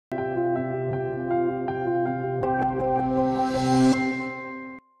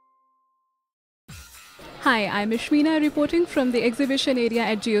Hi, I'm Ishmeena reporting from the exhibition area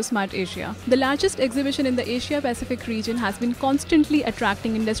at GeoSmart Asia. The largest exhibition in the Asia-Pacific region has been constantly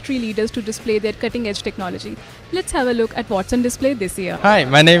attracting industry leaders to display their cutting-edge technology. Let's have a look at what's on display this year. Hi,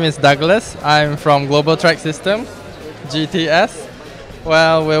 my name is Douglas. I'm from Global Track System, GTS.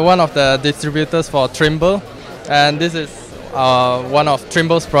 Well, we're one of the distributors for Trimble, and this is one of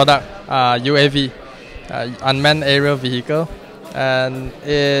Trimble's product, UAV, Unmanned Aerial Vehicle, and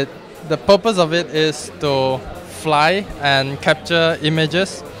the purpose of it is to fly and capture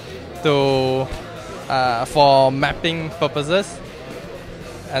images for mapping purposes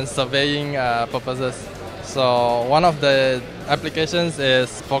and surveying purposes. So one of the applications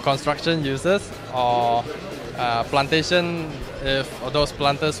is for construction users or plantation, if those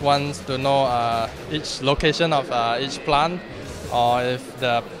planters want to know each location of each plant, or if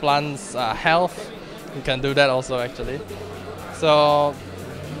the plant's health, you can do that also actually. So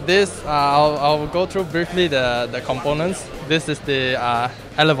this, I'll go through briefly the components. This is the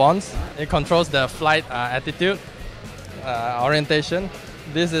elevons. It controls the flight attitude, orientation.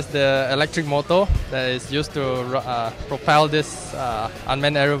 This is the electric motor that is used to propel this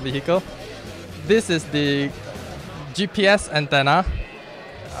unmanned aerial vehicle. This is the GPS antenna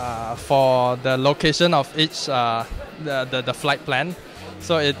for the location of each the flight plan.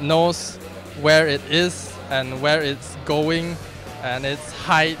 So it knows where it is and where it's going, and its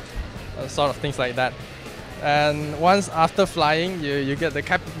height, sort of things like that. And once after flying, you get the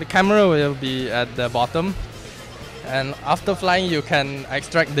camera will be at the bottom, and after flying you can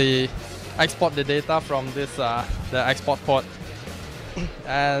export the data from this the export port,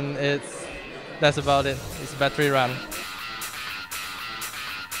 and that's about it. It's battery run.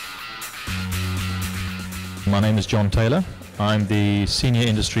 My name is John Taylor. I'm the Senior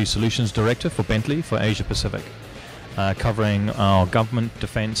Industry Solutions Director for Bentley for Asia Pacific, covering our government,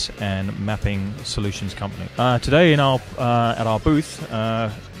 defence and mapping solutions company. Today at our booth,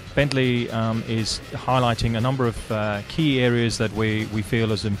 Bentley is highlighting a number of key areas that we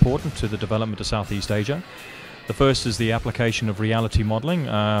feel is important to the development of Southeast Asia. The first is the application of reality modelling.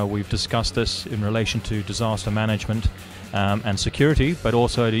 We've discussed this in relation to disaster management and security, but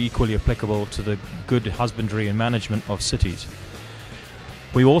also equally applicable to the good husbandry and management of cities.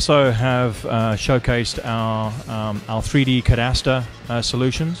 We also have showcased our 3D cadastre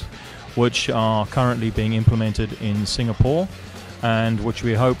solutions, which are currently being implemented in Singapore, and which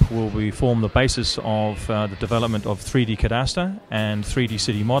we hope will form the basis of the development of 3D cadastre and 3D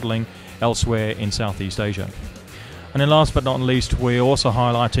city modelling elsewhere in Southeast Asia. And then last but not least, we're also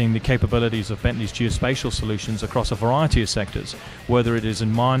highlighting the capabilities of Bentley's geospatial solutions across a variety of sectors, whether it is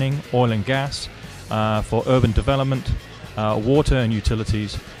in mining, oil and gas, for urban development, water and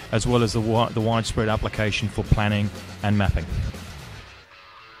utilities, as well as the widespread application for planning and mapping.